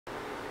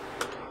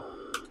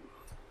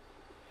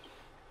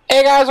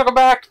Hey guys, welcome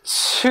back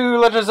to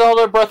Legend of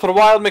Zelda Breath of the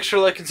Wild. Make sure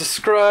to like and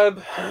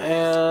subscribe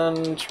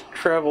and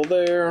travel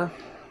there.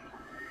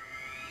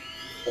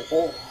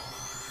 Oh.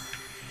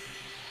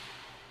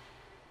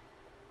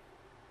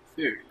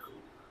 Very cool.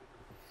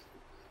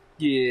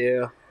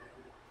 Yeah.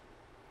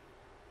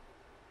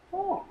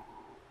 Oh.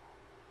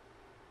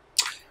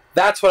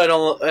 That's what I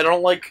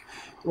don't like.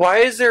 Why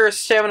is there a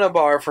stamina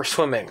bar for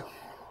swimming?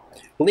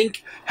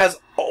 Link has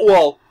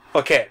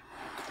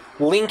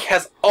Link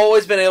has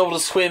always been able to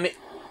swim,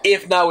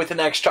 if not with an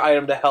extra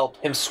item to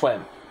help him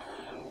swim.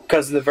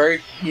 Because the very,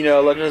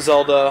 Legend of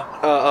Zelda,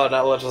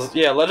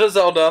 Legend of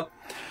Zelda,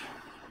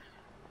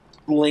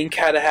 Link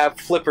had to have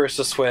flippers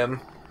to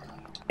swim.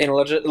 In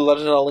Legend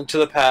of Link to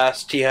the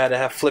Past, he had to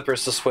have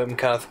flippers to swim,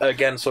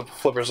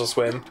 flippers to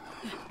swim.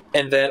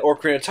 And then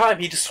Ocarina of Time,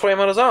 he just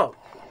swam on his own.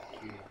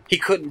 He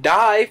couldn't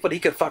dive, but he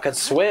could fucking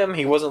swim.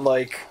 He wasn't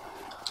like,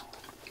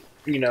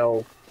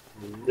 I'm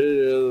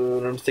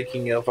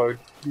thinking of a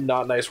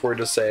not nice word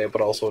to say,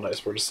 but also a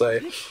nice word to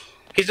say.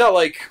 He's not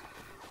like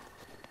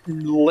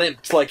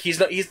limped. Like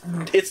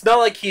it's not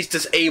like he's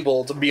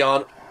disabled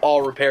beyond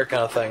all repair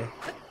kind of thing.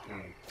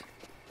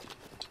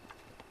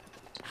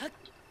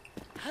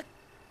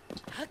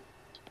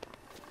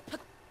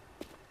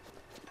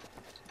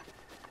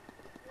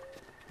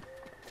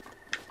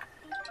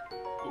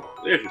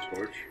 There's your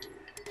torch.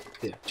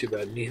 Yeah, too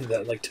bad. Needed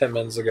that like 10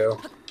 minutes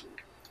ago.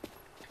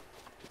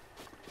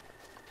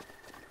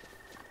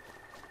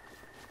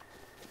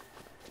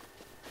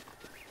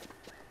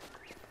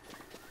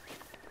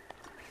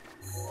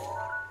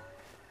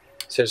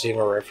 So there's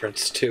even a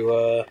reference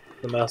to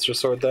the Master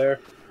Sword there.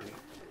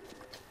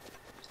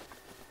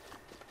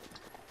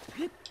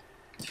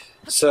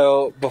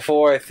 So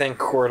before I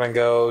think we're gonna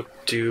go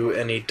do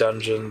any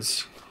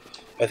dungeons,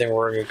 I think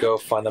we're gonna go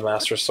find the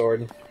Master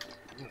Sword.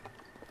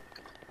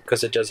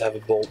 Because it does have a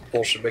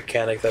bullshit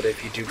mechanic that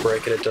if you do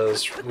break it, it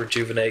does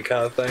rejuvenate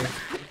kind of thing.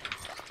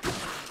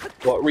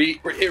 Well,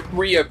 it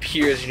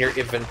reappears in your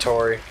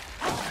inventory.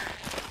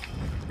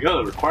 You know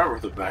the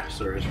requirement of the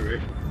Master is,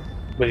 right?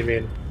 What do you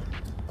mean?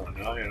 Oh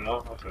no, you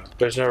know? Okay.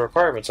 There's no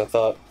requirements, I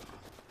thought.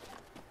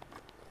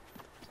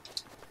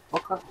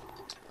 Okay.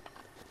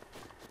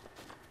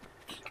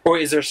 Or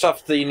is there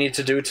stuff that you need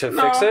to do to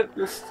fix it?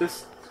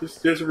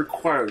 There's a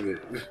requirement.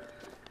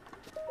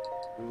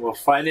 We'll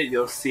find it,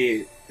 you'll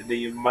see it, and then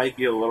you might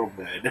be a little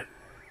mad.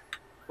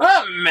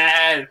 Not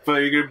mad, but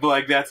you're gonna be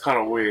like, that's kind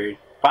of weird.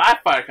 But I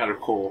find it kind of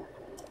cool.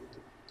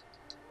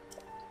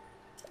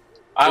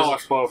 I don't want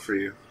to spoil for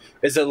you.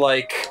 Is it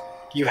like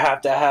you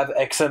have to have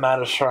X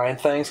amount of shrine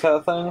things kind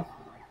of thing?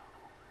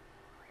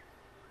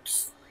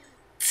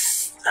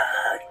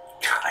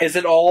 Is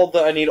it all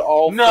the I need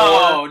all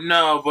four?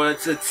 No,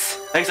 but it's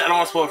like I said, I don't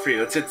want to spoil it for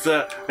you.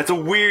 It's a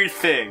weird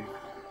thing.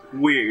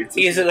 Weird.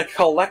 Is it a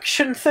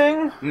collection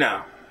thing?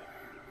 No.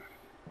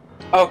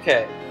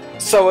 Okay.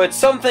 So it's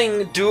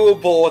something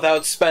doable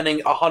without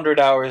spending 100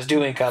 hours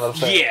doing kind of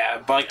thing.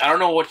 Yeah, but like I don't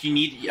know what you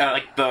need,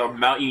 like the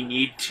amount you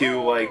need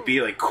to like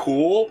be like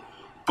cool,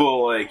 but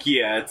like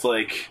yeah,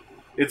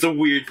 it's a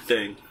weird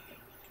thing.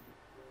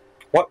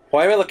 What?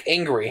 Why do I look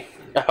angry?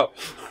 Oh.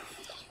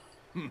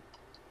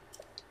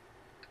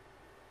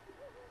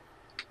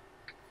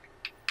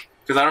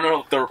 Because I don't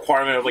know the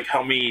requirement of like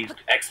how many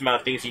X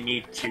amount of things you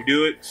need to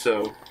do it,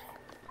 so.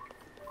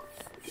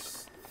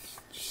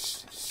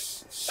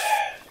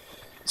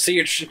 So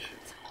you're.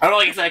 I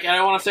don't like. I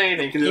don't want to say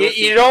anything.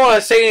 You don't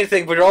want to say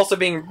anything, but you're also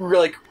being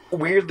like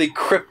weirdly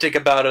cryptic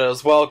about it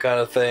as well, kind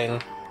of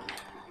thing.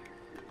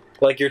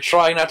 Like you're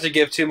trying not to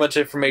give too much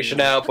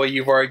information out, but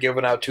you've already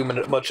given out too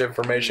much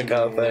information,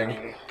 kind of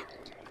thing.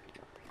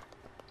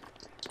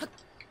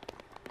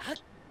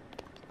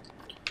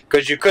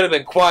 Because you could have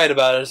been quiet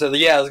about it and said,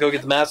 yeah, let's go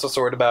get the Master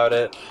Sword about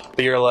it.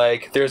 But you're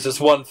like, there's this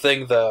one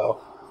thing,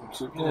 though.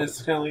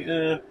 It's kind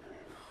of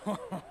like,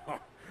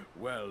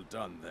 Well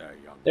done there,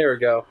 young man. There we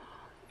go.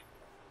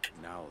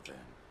 Now then,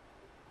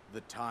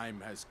 the time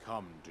has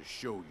come to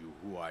show you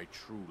who I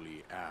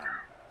truly am.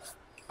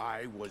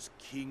 I was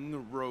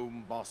King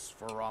Rome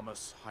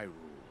Bosphoramos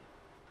Hyrule.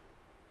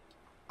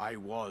 I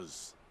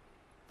was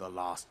the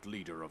last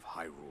leader of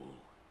Hyrule.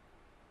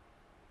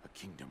 A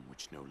kingdom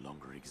which no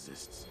longer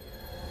exists.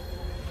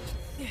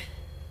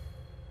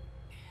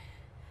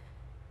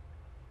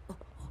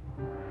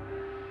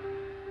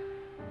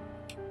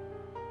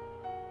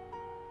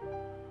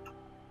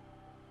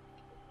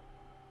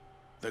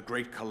 The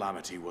Great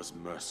Calamity was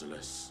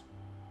merciless.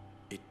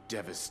 It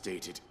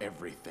devastated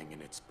everything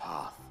in its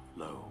path,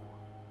 lo,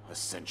 a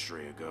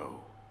century ago.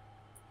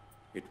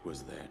 It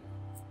was then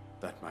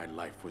that my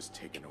life was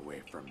taken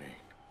away from me.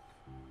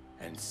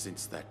 And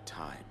since that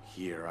time,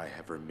 here I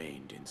have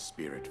remained in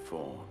spirit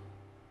form.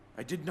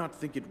 I did not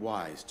think it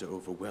wise to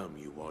overwhelm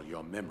you while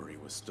your memory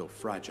was still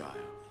fragile.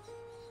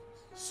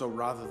 So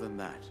rather than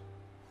that,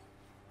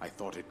 I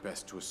thought it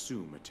best to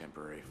assume a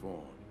temporary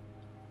form.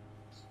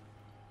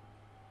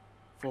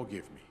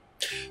 Forgive me.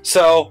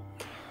 So,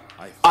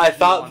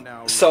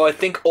 I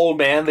think Old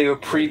Man they were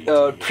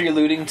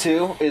preluding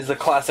to is the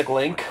classic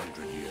Link.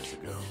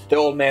 The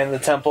old man in the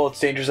temple,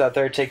 it's dangerous out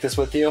there, take this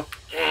with you.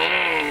 To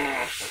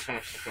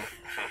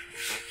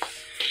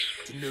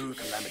know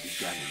Calamity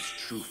Ganon's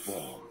true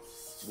form,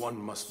 one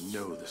must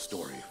know the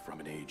story from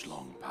an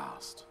age-long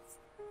past.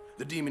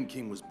 The Demon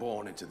King was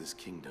born into this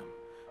kingdom,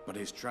 but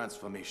his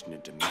transformation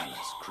into malice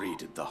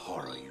created the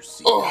horror you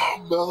see. Oh,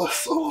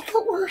 malice. I love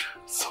that word.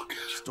 It's so good.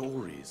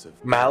 Stories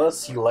of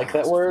Malice? You like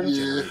that word?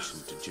 generation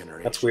to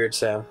generation. That's weird,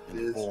 Sam.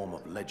 In the form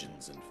of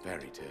legends and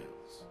fairy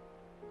tales.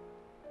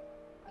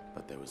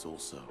 But there was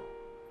also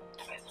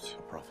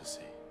a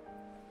prophecy.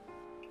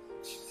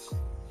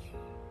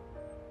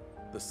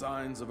 The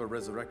signs of a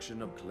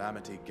resurrection of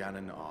Calamity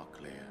Ganon are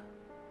clear,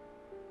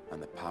 and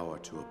the power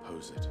to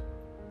oppose it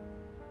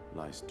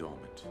lies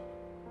dormant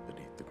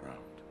beneath the ground.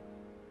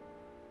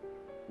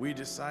 We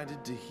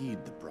decided to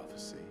heed the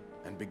prophecy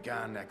and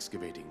began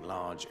excavating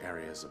large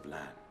areas of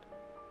land.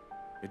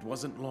 It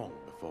wasn't long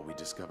before we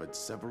discovered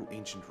several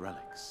ancient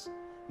relics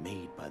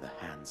made by the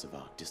hands of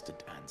our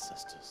distant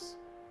ancestors.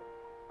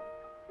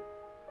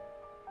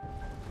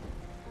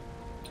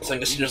 It's like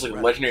there's like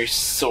legendary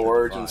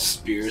swords and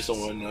spears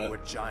and whatnot. Were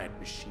giant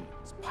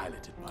machines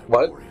piloted by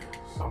What? warriors.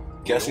 I'm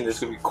guessing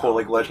there's gonna be cool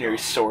like legendary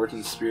swords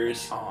and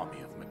spears.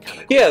 Army of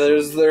mechanical Yeah,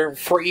 there's there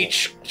for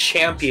each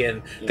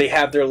champion, they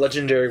have their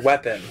legendary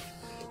weapon.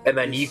 And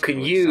then you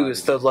can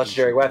use those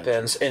legendary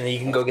weapons, and then you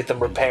can go get them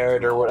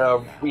repaired or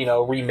whatever, you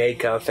know, remade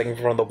kind of thing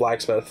from the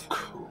blacksmith.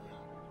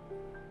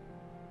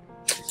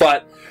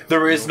 But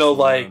there is no,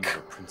 like,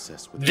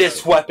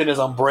 this weapon is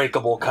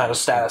unbreakable kind of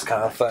status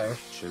kind of thing.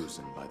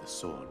 Chosen by the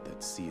sword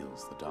that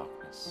seals the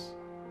darkness.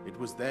 It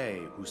was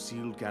they who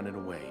sealed Ganon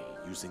away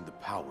using the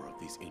power of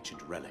these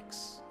ancient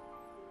relics.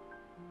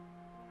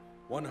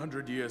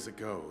 100 years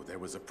ago, there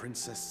was a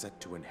princess set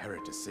to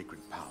inherit a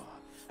sacred power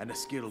and a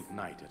skilled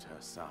knight at her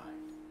side.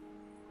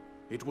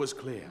 It was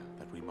clear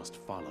that we must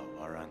follow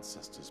our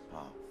ancestors'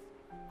 path.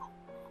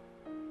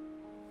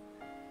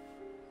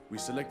 We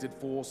selected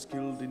 4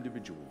 skilled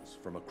individuals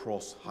from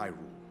across Hyrule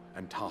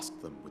and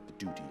tasked them with the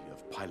duty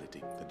of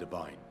piloting the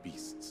divine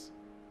beasts.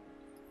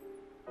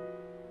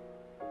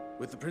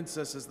 With the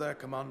princess as their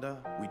commander,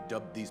 we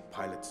dubbed these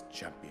pilots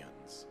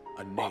champions,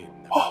 a name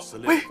that would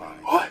solidify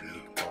their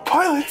unique bond.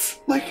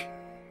 Pilots? Like,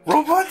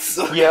 robots?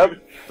 Yep.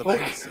 The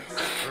princess,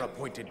 her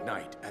appointed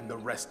knight, and the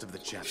rest of the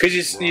champions.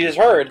 Because you just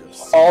heard,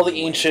 all the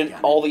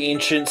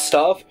ancient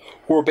stuff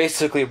were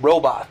basically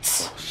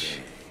robots.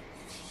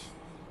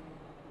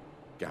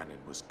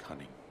 Ganon was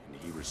cunning,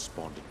 and he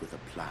responded with a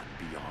plan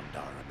beyond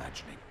our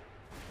imagining.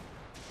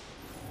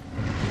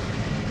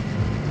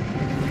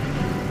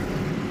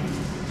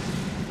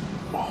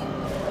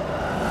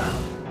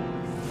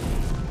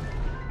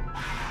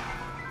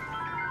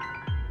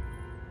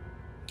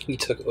 He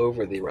took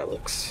over the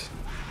relics.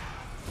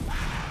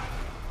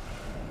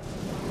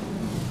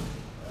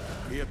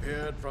 He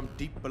appeared from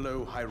deep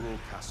below Hyrule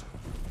Castle,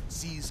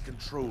 seized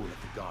control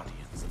of the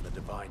Guardians and the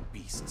divine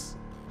beasts,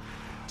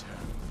 and turned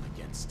them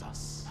against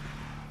us.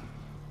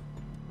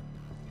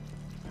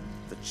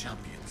 The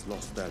champions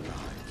lost their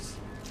lives,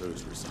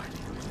 those residing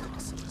in the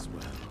castle as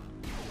well.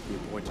 The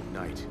appointed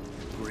knight,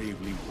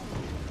 gravely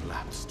wounded,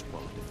 collapsed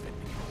while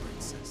defending the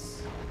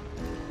princess.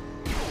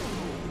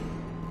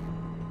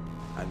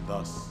 And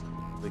thus,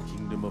 the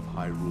kingdom of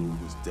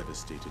Hyrule was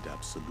devastated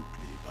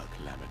absolutely by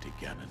Calamity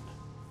Ganon.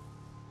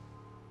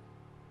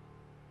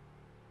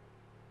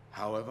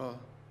 However,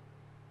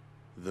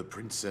 the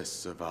princess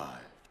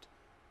survived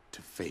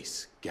to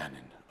face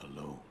Ganon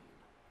alone.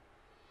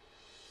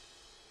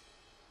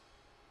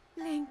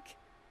 Link,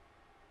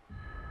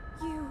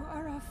 you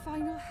are our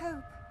final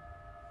hope.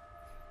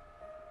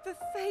 The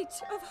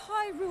fate of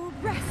Hyrule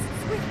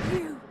rests with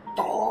you.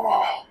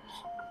 Oh.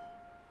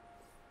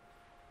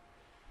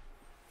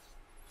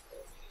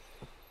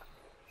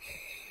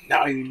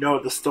 Now you know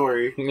the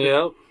story.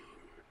 Yep.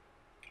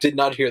 Did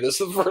not hear this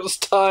the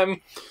first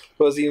time.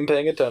 Wasn't even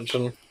paying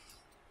attention.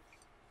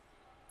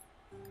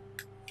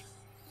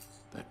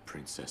 That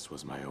princess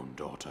was my own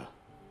daughter,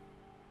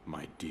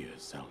 my dear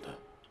Zelda.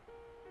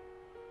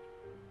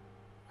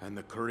 And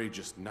the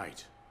courageous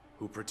knight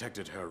who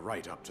protected her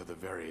right up to the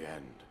very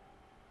end.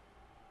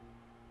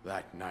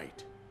 That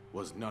knight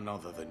was none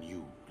other than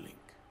you,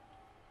 Link.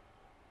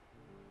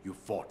 You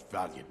fought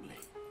valiantly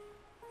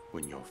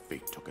when your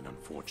fate took an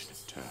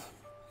unfortunate turn.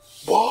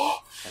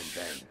 And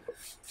then,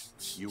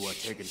 you were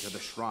taken to the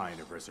Shrine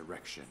of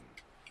Resurrection.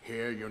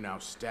 Here you now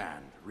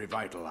stand,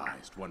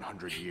 revitalized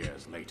 100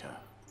 years later.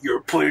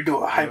 You're put into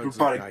a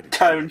hyperbolic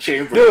time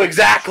chamber. No,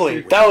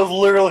 exactly. That was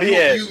literally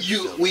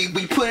it. We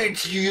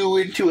put you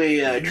into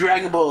a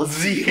Dragon Ball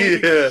Z.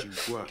 Yeah.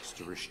 She works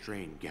to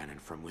restrain Ganon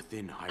from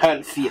within How Hyrule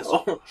it feel?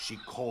 Castle. She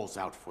calls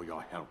out for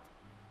your help.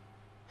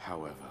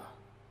 However,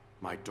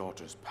 my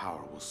daughter's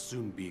power will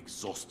soon be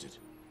exhausted.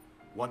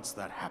 Once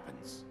that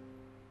happens,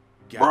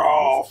 Ganon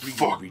will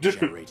freely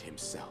regenerate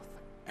himself,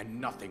 and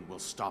nothing will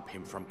stop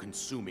him from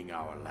consuming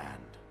our land.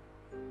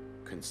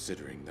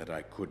 Considering that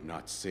I could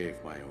not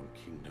save my own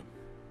kingdom,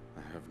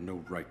 I have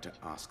no right to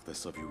ask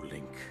this of you,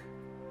 Link.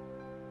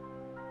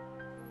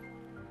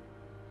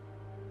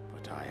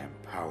 But I am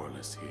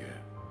powerless here.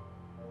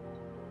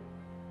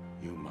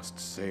 You must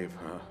save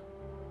her,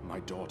 my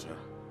daughter,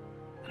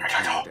 and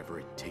do whatever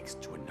it takes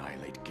to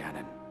annihilate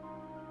Ganon.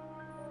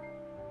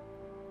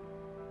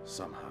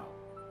 Somehow,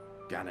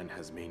 Ganon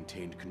has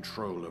maintained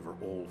control over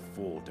all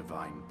 4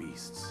 divine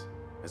beasts,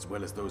 as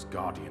well as those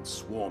guardians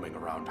swarming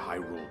around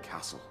Hyrule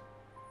Castle.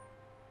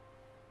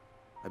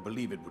 I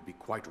believe it would be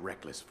quite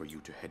reckless for you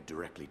to head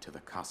directly to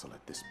the castle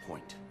at this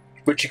point.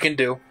 Which you can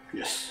do.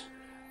 Yes.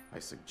 I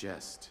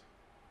suggest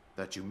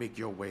that you make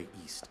your way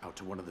east out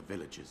to one of the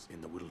villages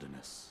in the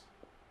wilderness.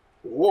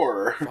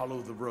 Or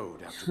Follow the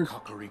road out to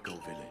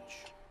Kakariko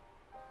Village.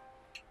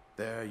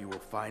 There you will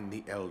find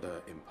the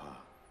Elder Impa.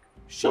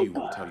 She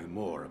will tell you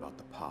more about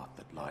the path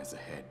that lies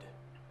ahead.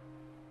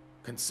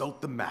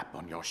 Consult the map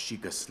on your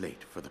Sheikah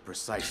slate for the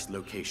precise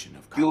location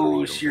of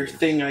Kakariko use your Village.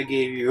 thing I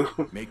gave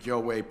you. Make your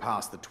way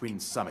past the twin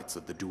summits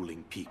of the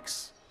dueling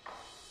peaks.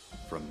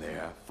 From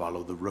there,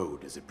 follow the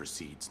road as it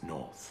proceeds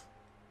north.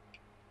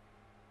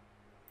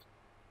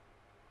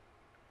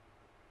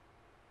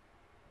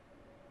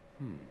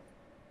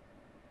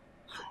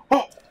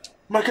 Oh,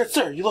 my good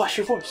sir, you lost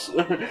your voice.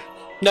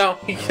 No,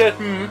 he said,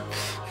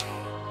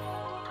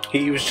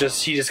 He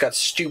just got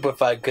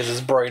stupefied because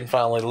his brain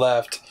finally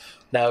left.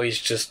 Now he's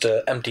just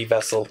an empty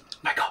vessel.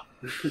 My God.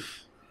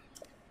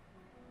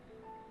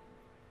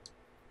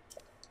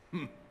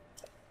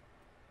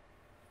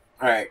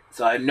 Alright,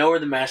 so I know where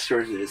the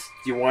Master Sword is.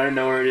 Do you want to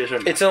know where it is or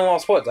not? It's in the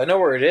Lost Woods. I know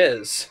where it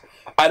is.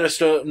 I just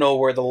don't know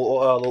where the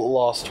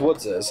Lost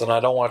Woods is, and I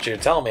don't want you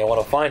to tell me. I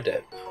want to find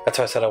it. That's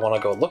why I said I want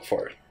to go look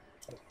for it.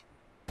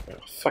 Oh,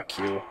 fuck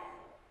you.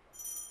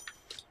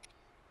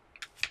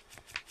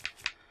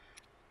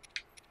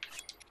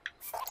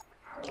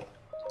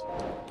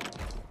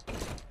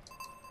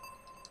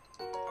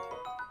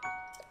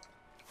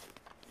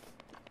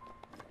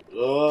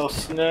 Oh,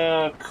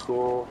 snap.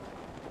 Cool.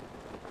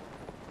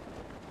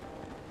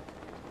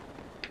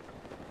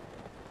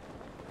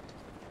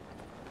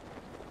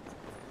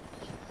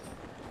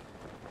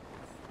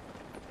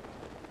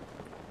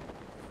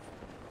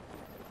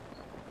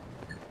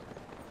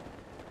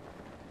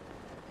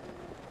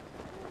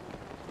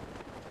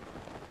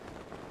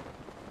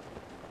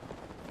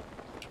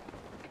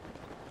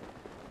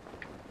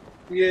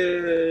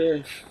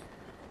 Yeah.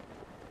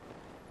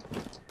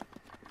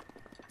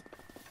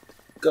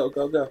 Go,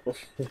 go, go.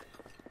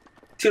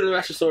 To the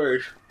Master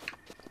Sword.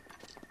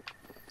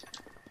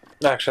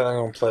 Actually, I'm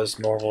going to play this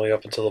normally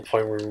up until the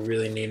point where we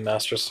really need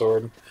Master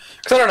Sword.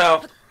 Because I don't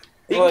know.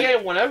 You can get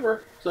it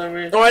whenever. So I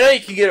mean, Oh, I know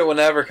you can get it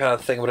whenever kind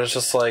of thing, but it's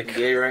just like... get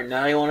it right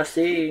now. You want to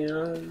see? You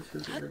know,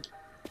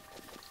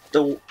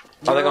 the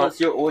I'll-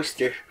 it's your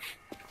oyster.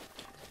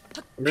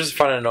 I'm just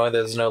finding it annoying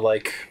there's no,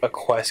 like, a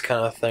quest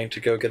kind of thing to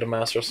go get a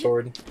Master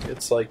Sword.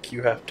 It's like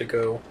you have to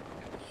go...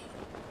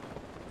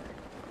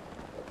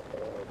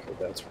 Okay,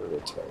 that's where the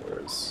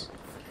tower is.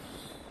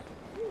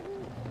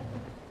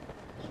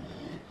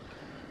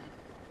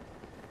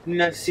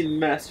 Nice to see the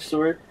Master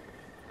Sword.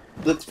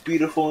 Looks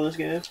beautiful in this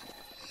game.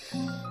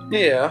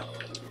 Yeah.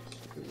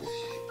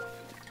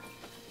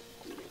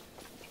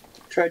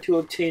 Try to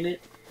obtain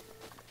it.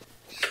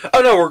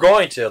 Oh no, we're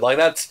going to. Like,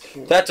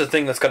 that's a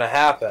thing that's going to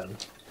happen.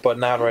 But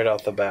not right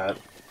off the bat.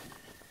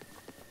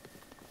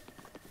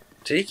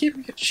 Did he give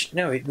me a...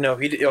 No,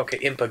 he did... Okay,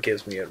 Impa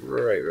gives me it.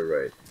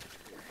 Right.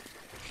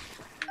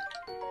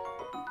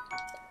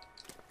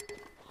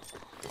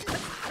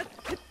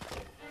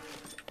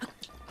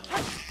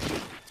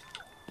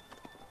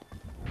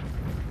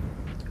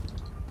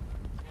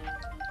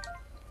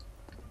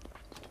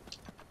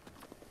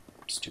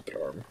 Stupid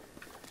arm.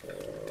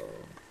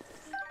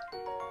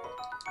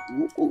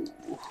 Ooh.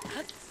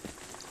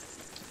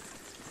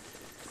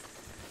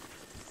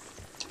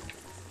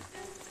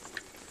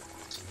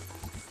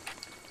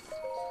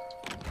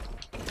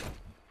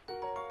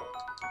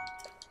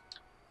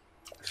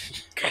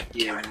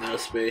 Yeah, no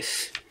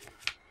space.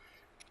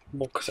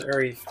 Well, because I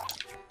already...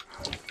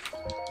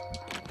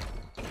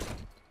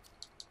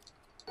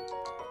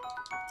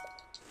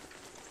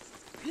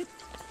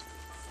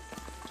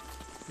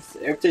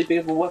 Every time you pick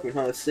up a weapon,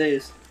 it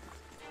saves.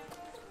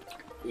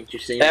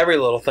 Interesting. Every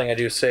little thing I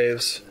do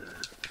saves.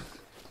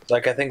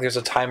 Like, I think there's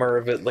a timer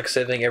of it, like,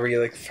 saving every,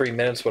 like, 3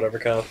 minutes, whatever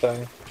kind of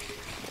thing.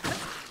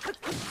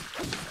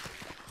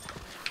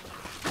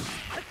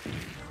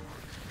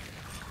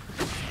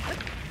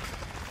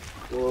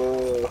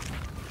 Whoa.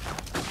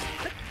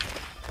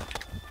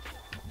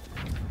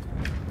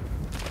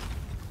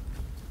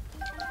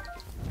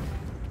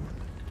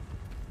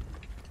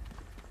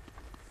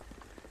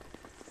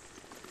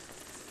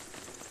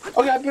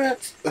 Oh, got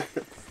bats!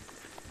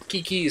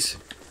 Keys.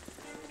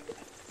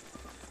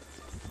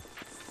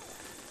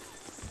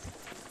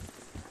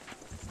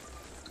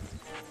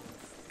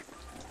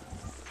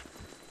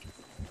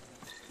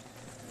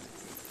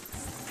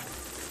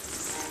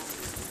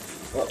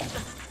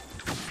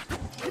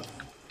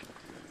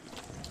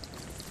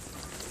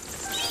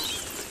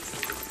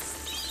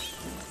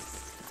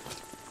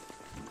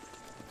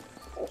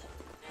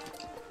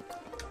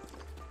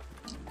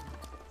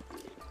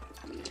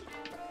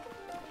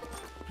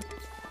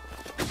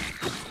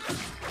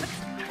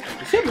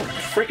 Does he have a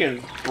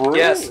freaking broom?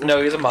 Yes,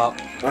 no, he's a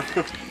mop.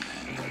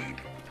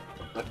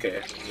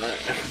 Okay.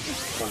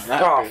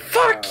 Oh,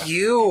 fuck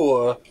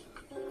you!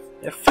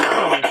 You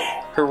fucking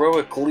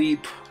heroic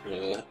leap.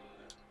 Yeah.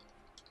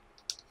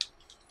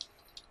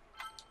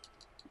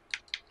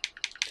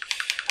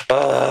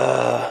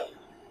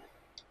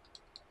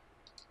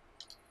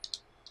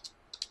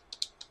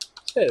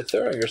 Yeah,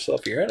 throwing yourself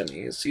at your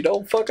enemies, you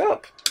don't fuck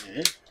up.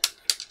 Yeah.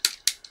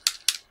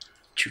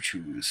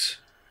 Choo-choos.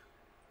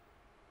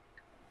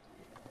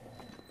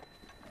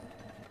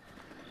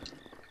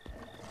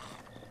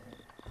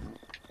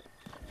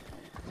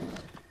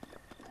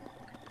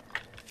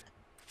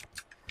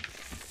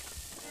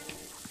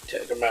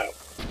 Take him out.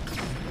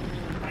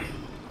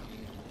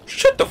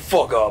 Shut the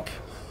fuck up!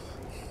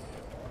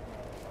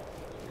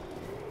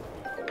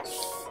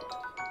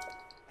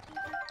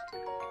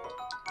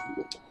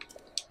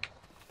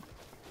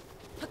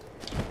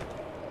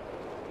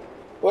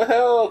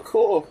 Well,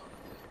 cool.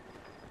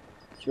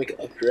 Let's make it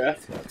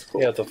updraft. That's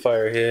cool. Yeah, the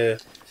fire here.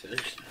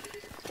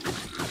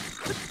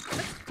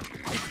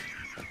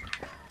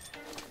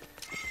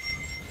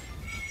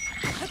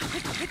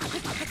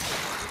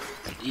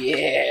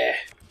 Yeah.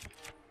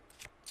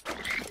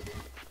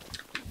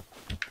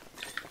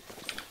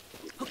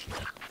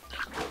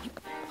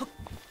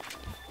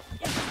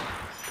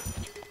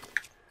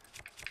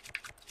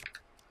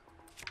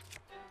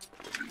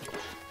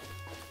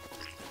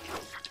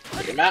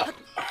 Take him out.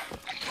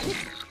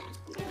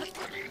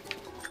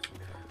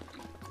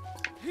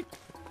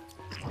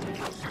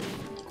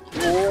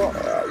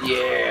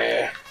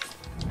 Yeah.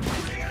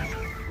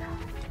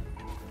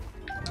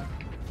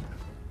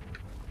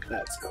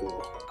 That's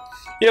cool.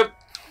 Yep.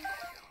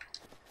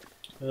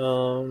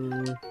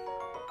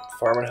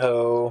 Farm and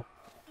hoe.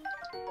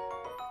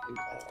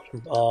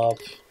 Up.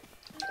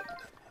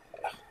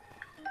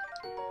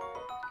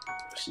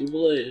 She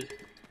blade.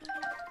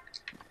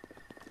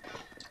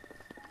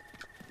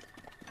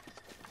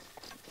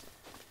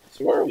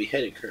 So where are we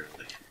headed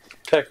currently?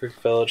 Tech Creek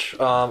Village.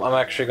 I'm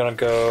actually gonna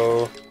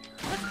go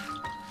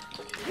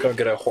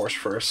get a horse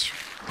first.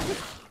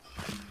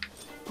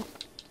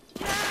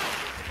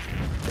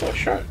 Oh,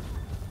 shrine.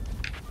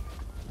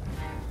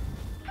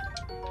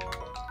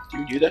 Do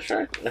you do that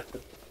shrine?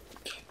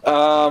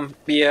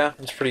 Yeah,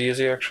 it's pretty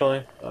easy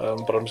actually.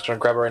 But I'm just gonna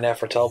grab it right now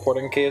for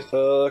teleporting case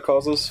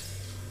causes.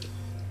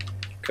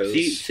 So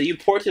you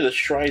port to the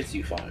shrines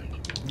you find.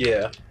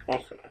 Yeah.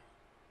 Okay.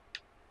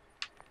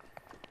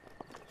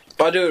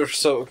 But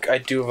I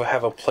do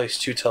have a place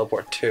to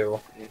teleport to.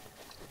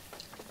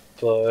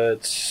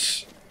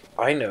 But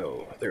I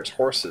know there's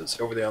horses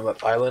over there on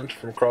that island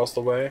from across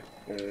the way.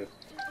 Mm.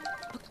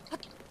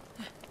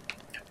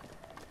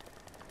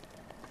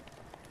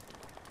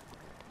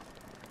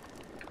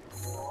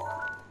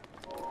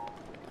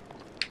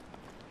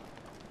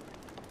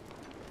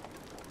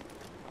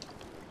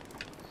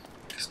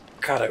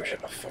 God, I wish I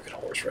had a fucking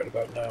horse right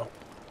about now.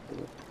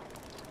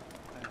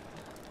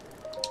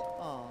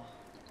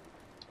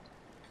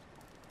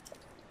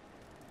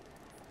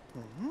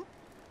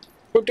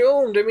 We're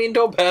doomed. I mean,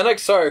 don't panic.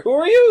 Sorry. Who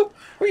are you?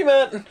 Who are you,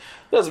 man?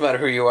 Doesn't matter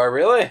who you are,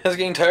 really. I was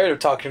getting tired of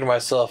talking to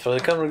myself. It'll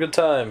come at a good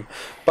time.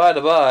 By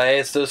the by,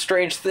 it's those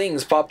strange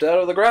things popped out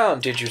of the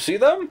ground. Did you see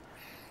them?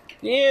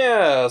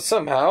 Yeah,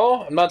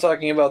 somehow. I'm not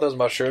talking about those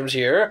mushrooms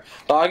here.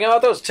 I'm talking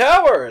about those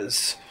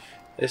towers.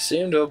 They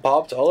seem to have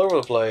popped all over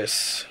the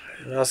place.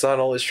 That's not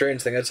the only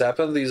strange thing that's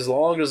happened. These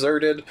long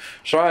deserted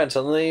shrines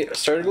suddenly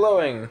started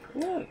glowing.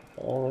 Yeah.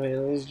 Oh, I mean,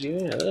 it was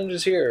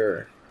just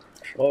here.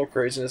 All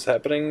craziness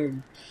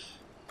happening.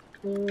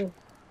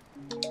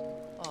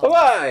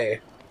 Bye-bye!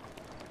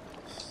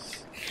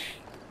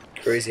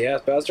 Crazy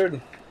ass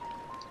bastard.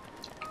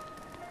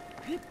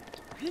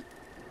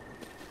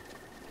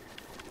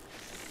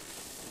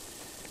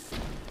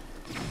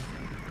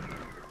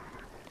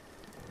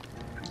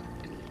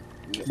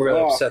 We're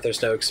gonna upset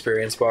there's no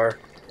experience bar.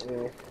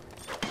 Mm.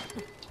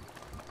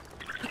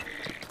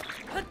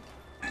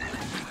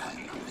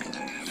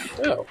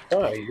 Oh,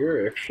 wow,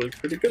 you're actually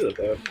pretty good at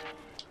that.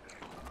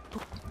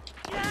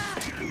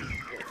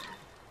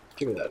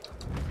 Give me that.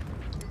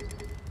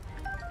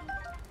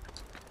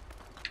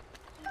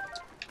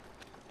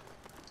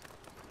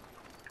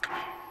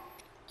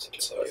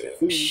 Since I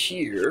am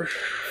here.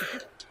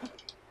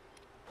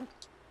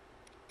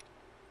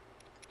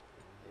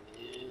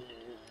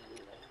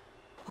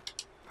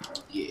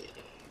 Yeah.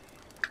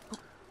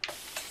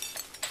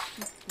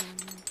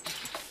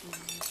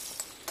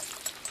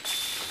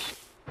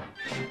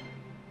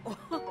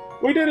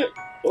 We did it!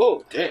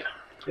 Oh, damn.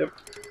 Yep.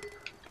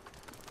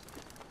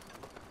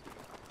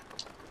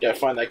 Gotta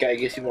find that guy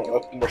who gives you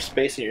more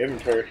space in your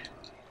inventory.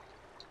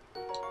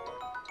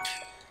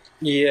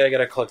 Yeah, I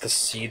gotta collect the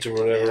seeds or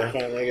whatever. Yeah,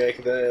 find that guy,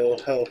 'cause that'll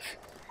help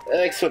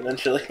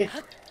exponentially.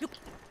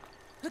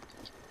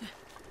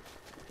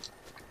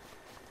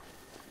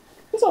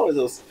 There's always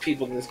those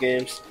people in these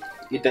games.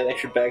 Get that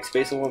extra bag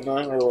space and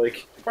whatnot, or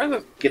like,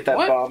 get that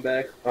bomb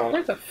back.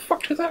 Where the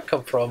fuck did that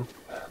come from?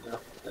 I don't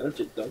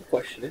know. Don't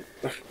question it.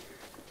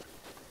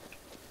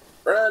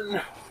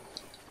 Run!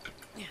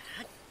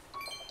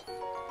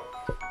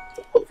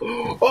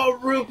 Oh,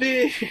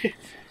 Ruby!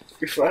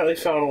 We finally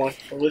found one.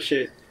 Holy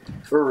shit.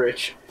 We're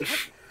rich.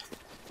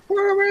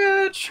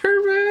 We're rich!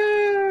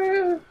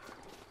 Hooray!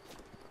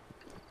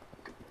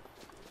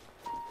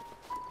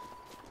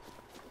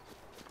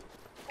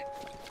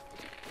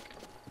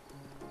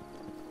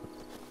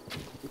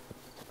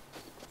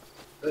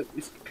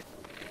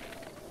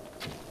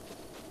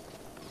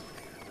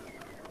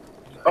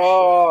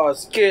 Oh,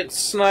 get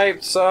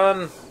sniped,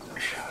 son!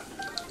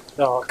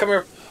 No, come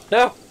here.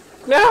 No!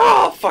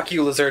 No! Fuck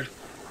you, lizard.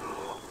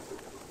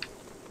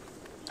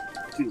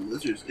 What do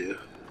lizards do?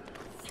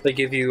 They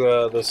give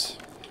you, this...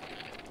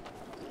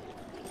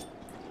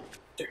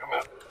 Take them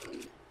out.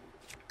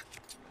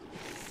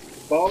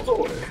 Bombs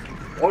away.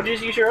 Why don't you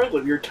just use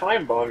your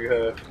time bomb you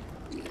have?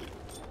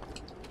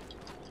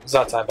 It's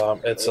not time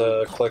bomb, it's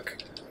a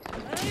click.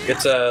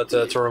 It's a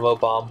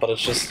remote bomb, but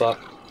it's just not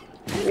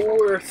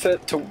worth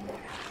it to...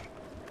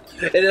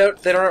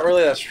 They're not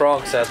really that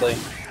strong, sadly.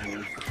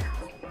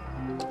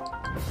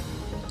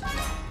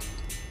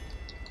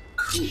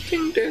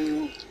 Ding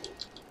ding.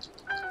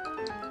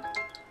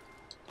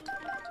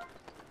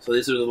 So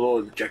these are the little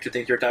objective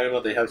things you're talking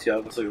about. They help you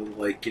obviously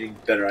like getting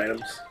better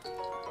items.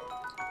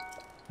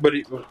 But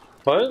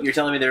what? You're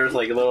telling me there's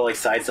like a little like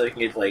side so you can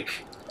get like.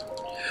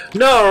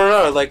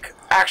 No. Like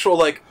actual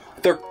like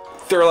they're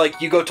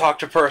like you go talk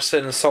to a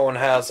person and someone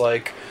has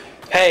like,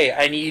 hey,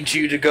 I need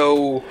you to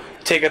go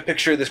take a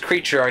picture of this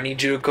creature. I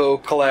need you to go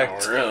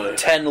collect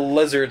 10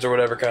 lizards or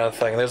whatever kind of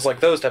thing. There's like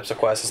those types of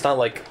quests. It's not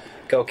like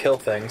go kill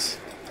things.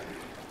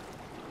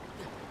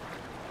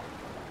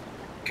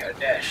 Gotta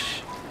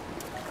dash.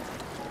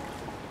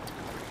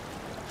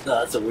 No,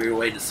 that's a weird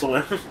way to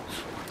swim.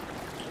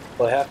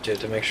 Well, I have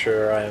to make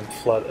sure I am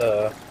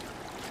flood.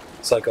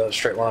 It's like a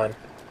straight line.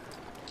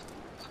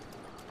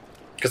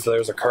 Because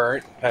there's a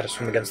current. I had to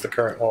swim against the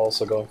current while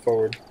also going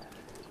forward.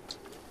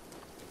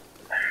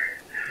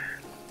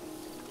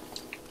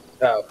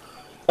 Oh.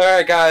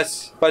 Alright,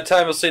 guys. By the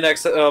time we'll see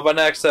next, by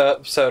next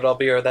episode, I'll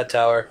be here at that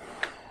tower.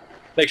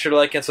 Make sure to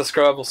like and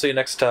subscribe. We'll see you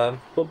next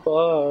time.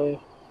 Bye-bye.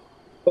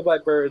 Bye-bye,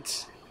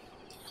 birds.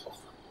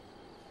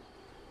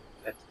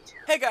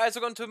 Hey guys,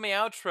 welcome to my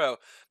outro.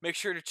 Make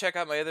sure to check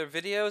out my other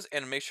videos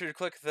and make sure to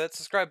click that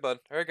subscribe button.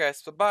 Alright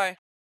guys, bye-bye.